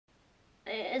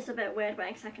it is a bit weird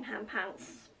wearing second-hand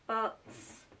pants, but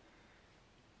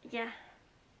yeah.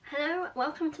 Hello,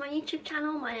 welcome to my YouTube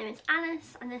channel. My name is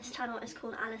Alice and this channel is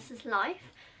called Alice's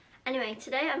Life. Anyway,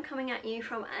 today I'm coming at you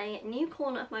from a new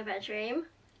corner of my bedroom.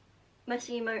 Most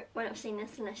of you won't have seen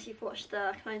this unless you've watched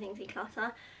the clothing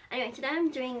declutter. Anyway, today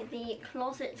I'm doing the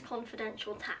closet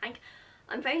confidential tag.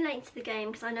 I'm very late to the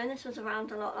game because I know this was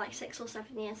around a lot, like 6 or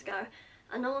 7 years ago,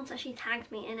 and no one's actually tagged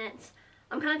me in it.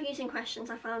 I'm kind of using questions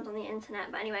I found on the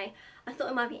internet, but anyway, I thought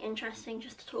it might be interesting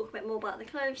just to talk a bit more about the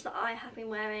clothes that I have been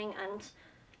wearing and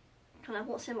kind of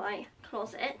what's in my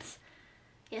closet.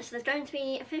 Yeah, so there's going to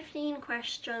be 15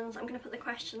 questions. I'm going to put the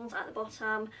questions at the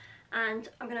bottom and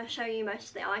I'm going to show you most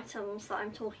of the items that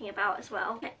I'm talking about as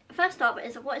well. Okay, first up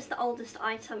is what is the oldest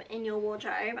item in your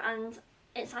wardrobe, and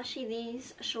it's actually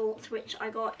these shorts which I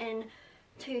got in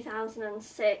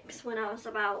 2006 when I was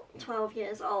about 12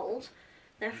 years old.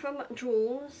 They're from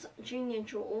Joules, Junior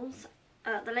Joules.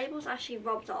 The label's actually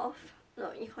rubbed off.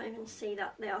 Look, you can't even see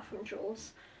that they are from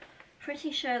Joules.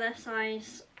 Pretty sure they're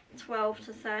size 12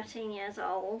 to 13 years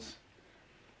old.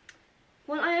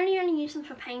 Well, I only use them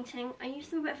for painting. I used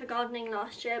them a bit for gardening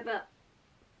last year, but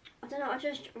I don't know, I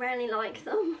just rarely like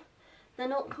them. They're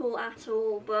not cool at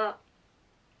all, but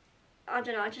I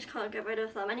don't know, I just can't get rid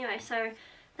of them. Anyway, so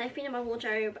they've been in my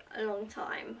wardrobe a long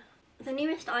time. The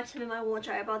newest item in my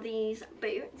wardrobe are these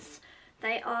boots.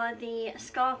 They are the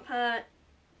Scarpa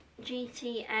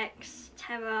GTX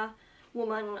Terra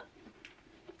Woman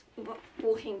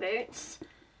walking boots.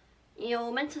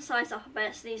 You're meant to size up a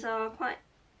bit, so these are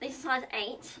size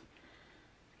 8.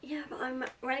 Yeah, but I'm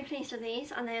really pleased with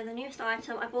these, and they're the newest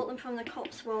item. I bought them from the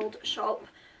Cotswold shop.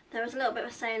 There was a little bit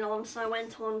of a sale on, so I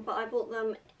went on, but I bought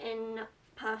them in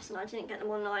person. I didn't get them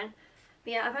online.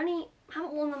 But yeah,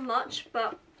 haven't worn them much,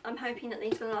 but I'm hoping that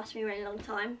these will last me a really long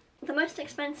time. The most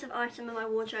expensive item in my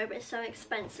wardrobe is so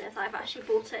expensive that I've actually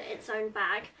bought it its own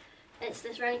bag. It's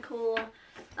this really cool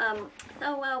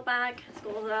Thirlwell bag. It's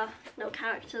got all the little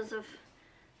characters of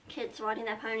kids riding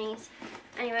their ponies.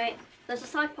 Anyway, there's a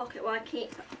side pocket where I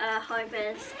keep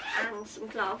high-vis and some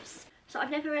gloves. So I've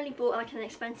never really bought like an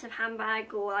expensive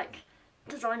handbag or like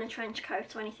designer trench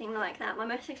coat or anything like that. My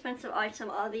most expensive item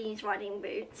are these riding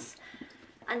boots,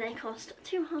 and they cost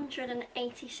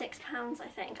 £286, I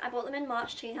think. I bought them in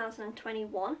March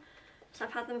 2021, so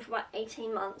I've had them for about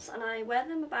 18 months, and I wear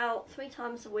them about 3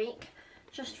 times a week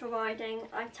just for riding.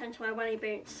 I tend to wear welly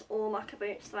boots or mucker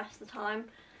boots the rest of the time.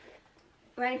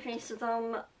 Really pleased with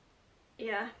them,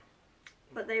 yeah,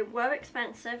 but they were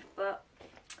expensive, but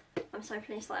I'm so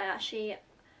pleased that I actually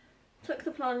took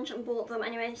the plunge and bought them.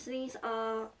 Anyway, so these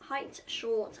are height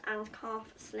short and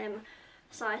calf slim,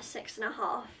 size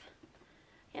 6.5.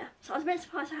 Yeah, so I was a bit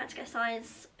surprised I had to get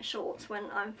size short when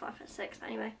I'm 5'6", but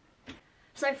anyway.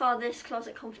 So far this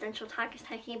closet confidential tag is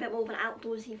taking a bit more of an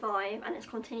outdoorsy vibe, and it's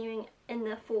continuing in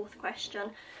the 4th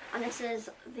question, and this is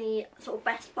the sort of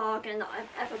best bargain that I've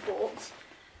ever bought.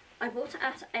 I bought it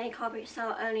at a car boot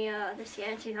sale earlier this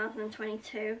year,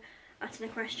 2022, at an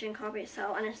equestrian car boot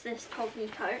sale, and it's this Toggy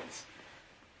coat.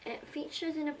 It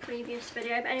featured in a previous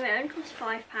video, but anyway, it only cost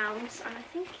 £5, and I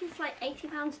think it's like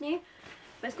 £80 new.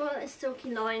 But it's got this silky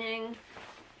lining,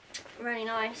 really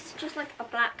nice, just like a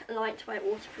black lightweight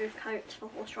waterproof coat for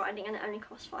horse riding, and it only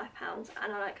costs £5,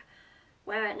 and I like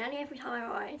wear it nearly every time I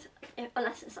ride,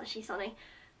 unless it's actually sunny.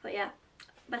 But yeah,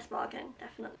 best bargain,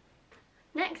 definitely.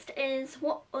 Next is,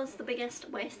 what was the biggest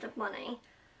waste of money?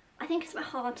 I think it's a bit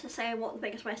hard to say what the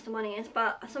biggest waste of money is,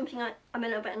 but something I'm a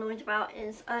little bit annoyed about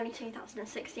is early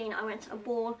 2016 I went to a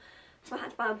ball. So I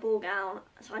had to buy a ball gown,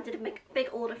 so I did a big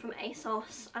order from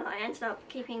ASOS, and I ended up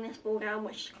keeping this ball gown,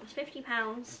 which cost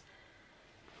 £50.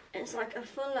 It's like a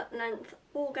full length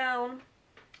ball gown,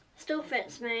 still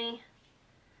fits me.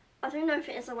 I don't know if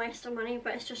it is a waste of money,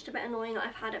 but it's just a bit annoying that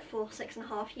I've had it for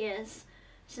 6.5 years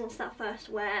since that first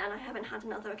wear, and I haven't had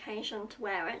another occasion to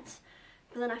wear it.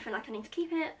 But then I feel like I need to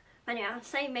keep it. But anyway, I'd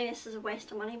say maybe this is a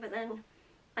waste of money, but then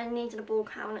I needed a ball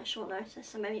gown at short notice,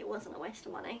 so maybe it wasn't a waste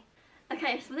of money.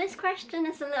 Okay, so this question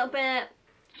is a little bit,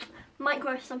 might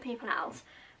gross some people out.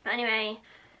 But anyway,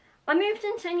 I moved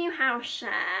into a new house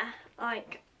share,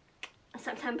 like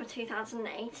September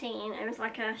 2018. It was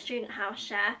like a student house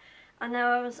share, and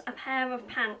there was a pair of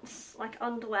pants, like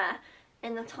underwear,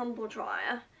 in the tumble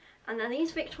dryer. And they're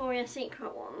these Victoria's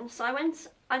Secret ones. So I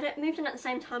moved in at the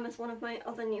same time as one of my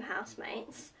other new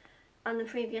housemates, and the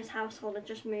previous household had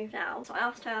just moved out. So I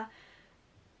asked her,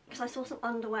 because I saw some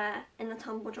underwear in the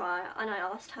tumble dryer, and I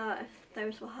asked her if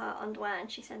those were her underwear, and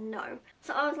she said no.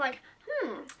 So I was like,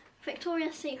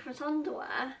 Victoria's Secret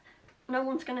underwear, no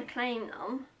one's going to claim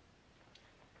them.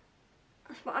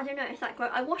 But I don't know if that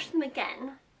I washed them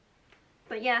again,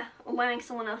 But yeah, I'm wearing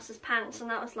someone else's pants, and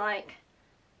that was like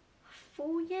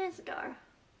 4 years ago.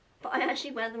 But I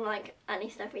actually wear them like at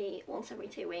least once every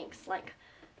 2 weeks, like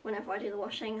whenever I do the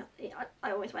washing.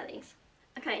 I always wear these.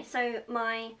 Okay, so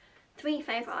my 3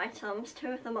 favourite items,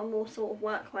 2 of them are more sort of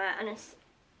workwear, and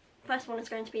first one is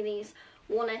going to be these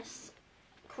Wallace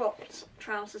cropped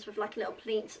trousers with like a little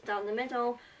pleat down the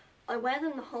middle. I wear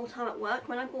them the whole time at work.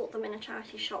 When I bought them in a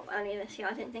charity shop earlier this year,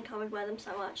 I didn't think I would wear them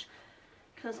so much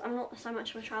because I'm not so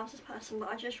much of a trousers person, but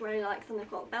I just really like them. They've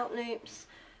got belt loops,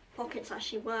 pockets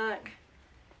actually work,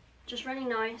 just really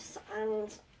nice,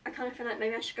 and I kind of feel like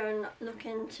maybe I should go and look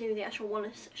into the actual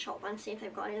Wallace shop and see if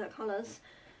they've got any other colours,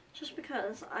 just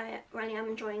because I really am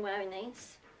enjoying wearing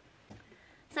these.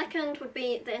 Second would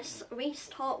be this Reese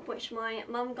top, which my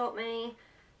mum got me.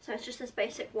 So it's just this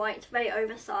basic white, very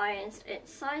oversized.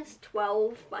 It's size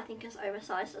 12, but I think it's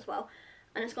oversized as well.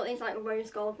 And it's got these like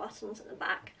rose gold buttons at the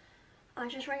back. I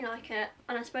just really like it,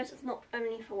 and I suppose it's not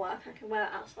only for work, I can wear it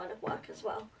outside of work as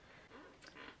well.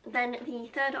 Then the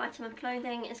third item of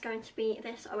clothing is going to be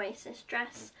this Oasis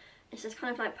dress. It's this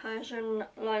kind of like Persian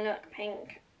lilac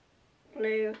pink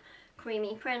blue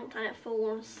creamy print, and it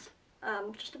falls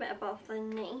just a bit above the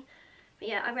knee. But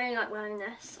yeah, I really like wearing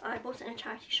this. I bought it in a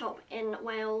charity shop in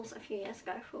Wales a few years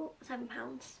ago for £7.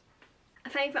 A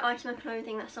favourite item of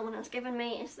clothing that someone has given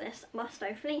me is this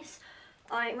Musto fleece.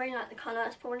 I really like the colour,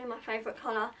 it's probably my favourite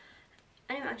colour.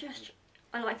 Anyway,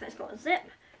 I like that it's got a zip,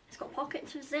 it's got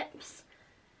pockets with zips.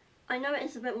 I know it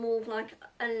is a bit more of like,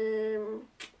 I don't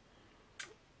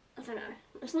know,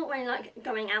 it's not really like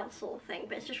going out sort of thing,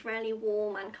 but it's just really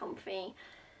warm and comfy.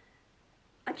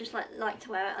 I just like to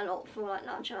wear it a lot for like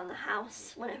lounging around the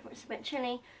house whenever it's a bit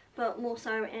chilly, but more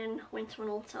so in winter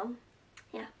and autumn.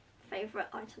 Yeah, favourite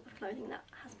item of clothing that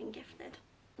has been gifted.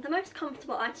 The most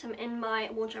comfortable item in my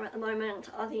wardrobe at the moment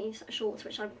are these shorts,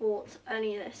 which I bought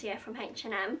earlier this year from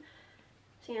H&M.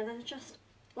 So yeah, they're just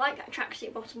like a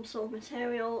tracksuit bottom sort of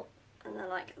material, and they're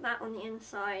like that on the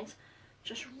inside,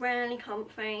 just really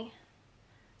comfy.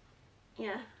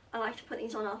 Yeah, I like to put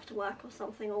these on after work or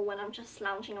something, or when I'm just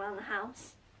lounging around the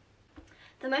house.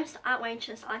 The most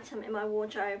outrageous item in my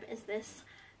wardrobe is this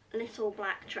little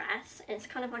black dress. It's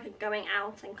kind of like a going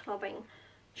out and clubbing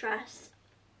dress.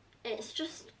 It's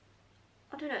just,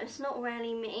 I don't know, it's not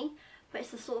really me, but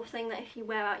it's the sort of thing that if you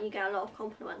wear out you get a lot of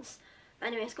compliments. But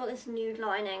anyway, it's got this nude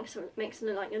lining, so it makes it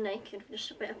look like you're naked with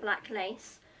just a bit of black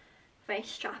lace. Very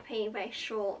strappy, very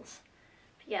short.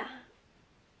 But yeah,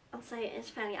 I'll say it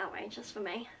is fairly outrageous for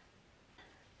me.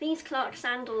 These Clark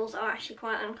sandals are actually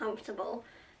quite uncomfortable.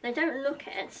 They don't look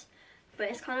it, but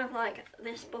it's kind of like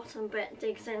this bottom bit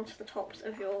digs into the tops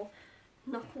of your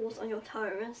knuckles on your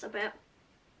toes a bit.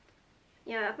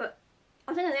 Yeah, but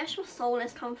I don't know, the actual sole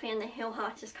is comfy and the heel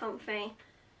height is comfy.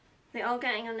 They are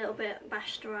getting a little bit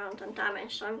bashed around and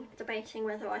damaged, so I'm debating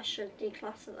whether I should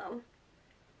declutter them.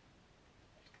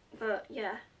 But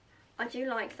yeah, I do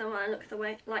like them, and I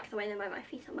like the way they make my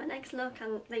feet and my legs look,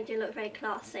 and they do look very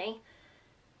classy.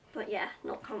 But yeah,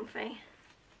 not comfy.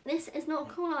 This is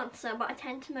not a cool answer, but I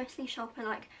tend to mostly shop in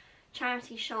like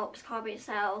charity shops, car boot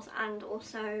sales, and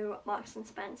also Marks and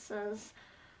Spencer's.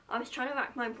 I was trying to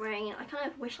rack my brain. I kind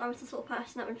of wish I was the sort of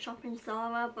person that would shop in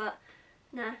Zara, but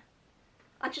nah.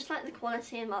 I just like the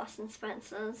quality in Marks and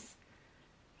Spencer's.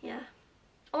 Yeah.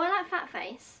 Oh, I like Fat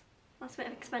Face. That's a bit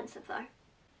expensive though.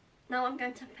 Now I'm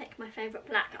going to pick my favourite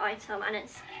black item, and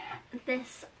it's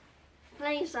this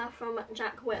blazer from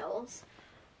Jack Wills.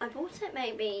 I bought it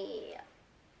maybe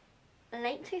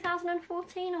late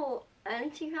 2014 or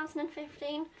early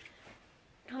 2015,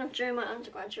 kind of during my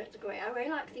undergraduate degree. I really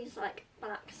like these like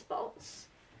black spots,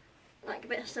 like a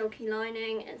bit of silky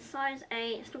lining. It's size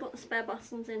 8, it's still got the spare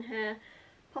buttons in here.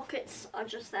 Pockets are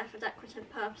just there for decorative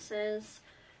purposes.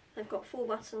 They've got 4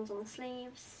 buttons on the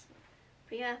sleeves.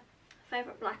 But yeah,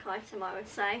 favourite black item I would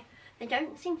say. They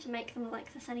don't seem to make them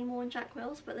like this anymore in Jack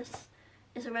Wills, but this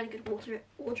is a really good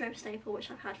wardrobe staple which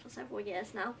I've had for several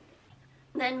years now.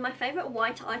 Then my favourite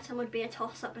white item would be a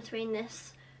toss-up between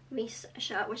this Reese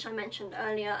shirt, which I mentioned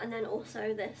earlier, and then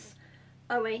also this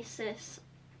Oasis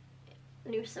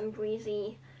loose and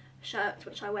breezy shirt,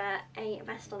 which I wear a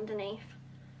vest underneath.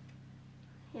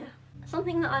 Yeah.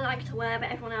 Something that I like to wear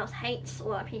but everyone else hates,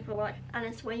 or that people are like,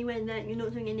 Alice, why are you wearing that? You're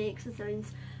not doing any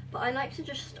exercise. But I like to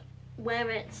just wear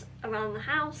it around the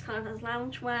house, kind of as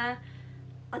loungewear,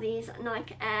 are these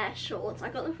Nike Air shorts. I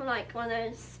got them from like one of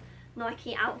those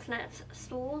Nike outlet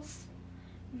stores.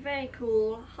 Very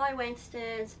cool,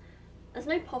 high-waisted, there's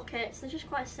no pockets, they're just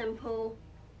quite simple.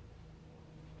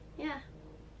 Yeah,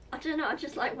 I don't know, I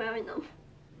just like wearing them.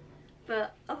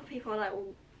 But other people are like, well,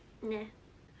 nah.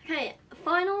 Okay,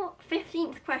 final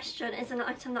 15th question is an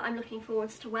item that I'm looking forward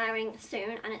to wearing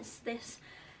soon, and it's this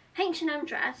H&M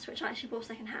dress, which I actually bought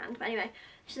second hand, but anyway,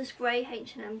 it's this grey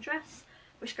H&M dress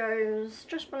which goes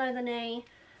just below the knee,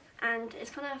 and it's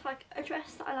kind of like a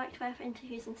dress that I like to wear for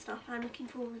interviews and stuff, and I'm looking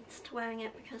forward to wearing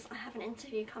it because I have an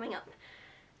interview coming up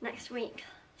next week.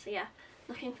 So yeah,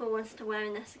 looking forward to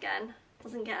wearing this again.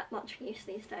 Doesn't get much use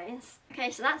these days. Okay,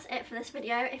 so that's it for this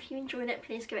video. If you enjoyed it,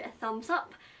 please give it a thumbs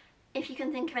up. If you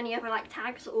can think of any other like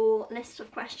tags or lists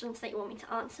of questions that you want me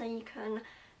to answer, you can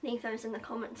leave those in the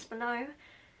comments below.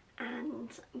 And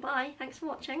bye, thanks for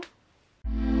watching.